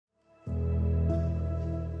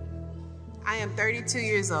I am 32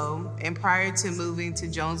 years old, and prior to moving to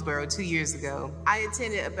Jonesboro 2 years ago, I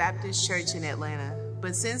attended a Baptist church in Atlanta.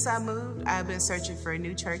 But since I moved, I have been searching for a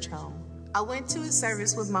new church home. I went to a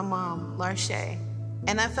service with my mom, Larshay,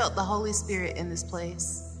 and I felt the Holy Spirit in this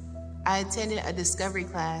place. I attended a discovery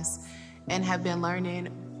class and have been learning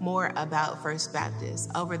more about First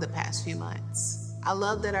Baptist over the past few months. I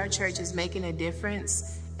love that our church is making a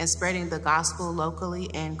difference and spreading the gospel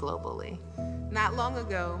locally and globally. Not long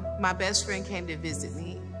ago, my best friend came to visit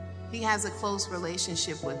me. He has a close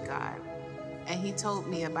relationship with God, and he told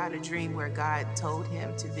me about a dream where God told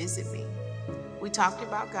him to visit me. We talked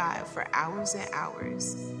about God for hours and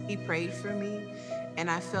hours. He prayed for me, and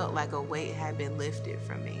I felt like a weight had been lifted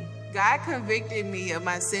from me. God convicted me of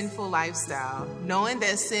my sinful lifestyle. Knowing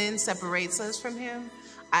that sin separates us from him,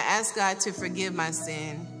 I asked God to forgive my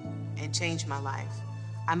sin and change my life.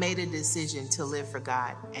 I made a decision to live for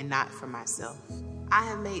God and not for myself. I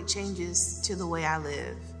have made changes to the way I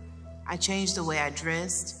live. I changed the way I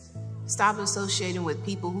dressed, stopped associating with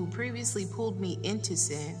people who previously pulled me into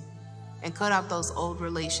sin, and cut off those old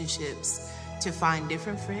relationships to find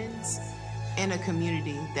different friends and a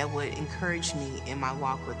community that would encourage me in my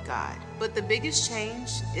walk with God. But the biggest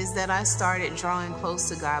change is that I started drawing close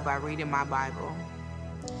to God by reading my Bible.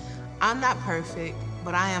 I'm not perfect,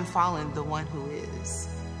 but I am following the one who is.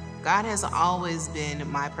 God has always been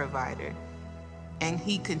my provider, and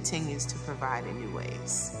he continues to provide in new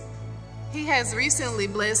ways. He has recently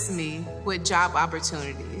blessed me with job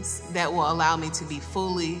opportunities that will allow me to be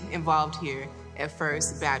fully involved here at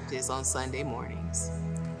First Baptist on Sunday mornings.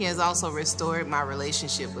 He has also restored my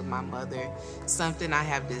relationship with my mother, something I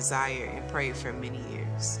have desired and prayed for many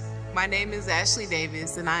years. My name is Ashley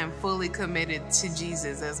Davis, and I am fully committed to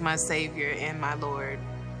Jesus as my Savior and my Lord.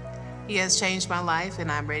 He has changed my life,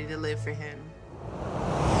 and I'm ready to live for him.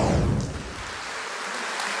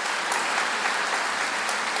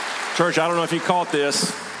 Church, I don't know if you caught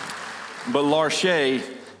this, but Larshay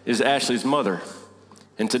is Ashley's mother.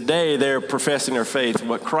 And today they're professing their faith,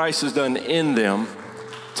 what Christ has done in them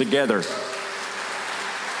together.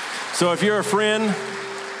 So if you're a friend,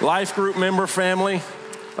 life group member, family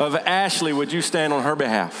of Ashley, would you stand on her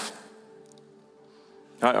behalf?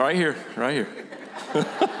 Right here, right here.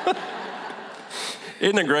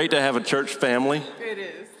 Isn't it great to have a church family? It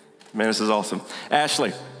is. Man, this is awesome.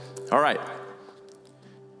 Ashley, all right.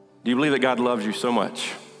 Do you believe that God loves you so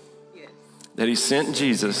much? Yes. That he sent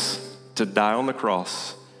Jesus to die on the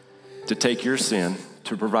cross, to take your sin,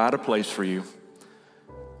 to provide a place for you.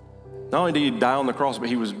 Not only did he die on the cross, but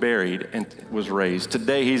he was buried and was raised.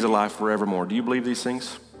 Today, he's alive forevermore. Do you believe these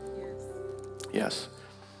things? Yes. Yes.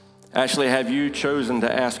 Ashley, have you chosen to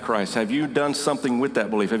ask Christ? Have you done something with that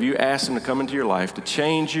belief? Have you asked him to come into your life, to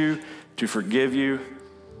change you, to forgive you,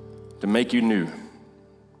 to make you new?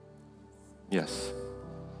 Yes.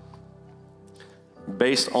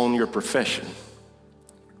 Based on your profession.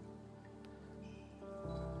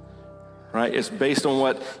 Right? It's based on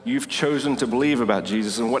what you've chosen to believe about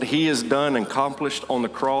Jesus and what he has done and accomplished on the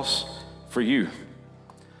cross for you.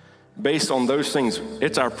 Based on those things,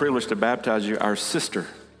 it's our privilege to baptize you, our sister.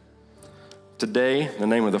 Today, in the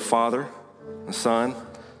name of the Father, the Son, and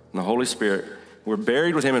the Holy Spirit, we're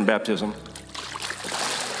buried with him in baptism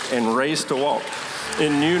and raised to walk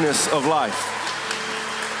in newness of life.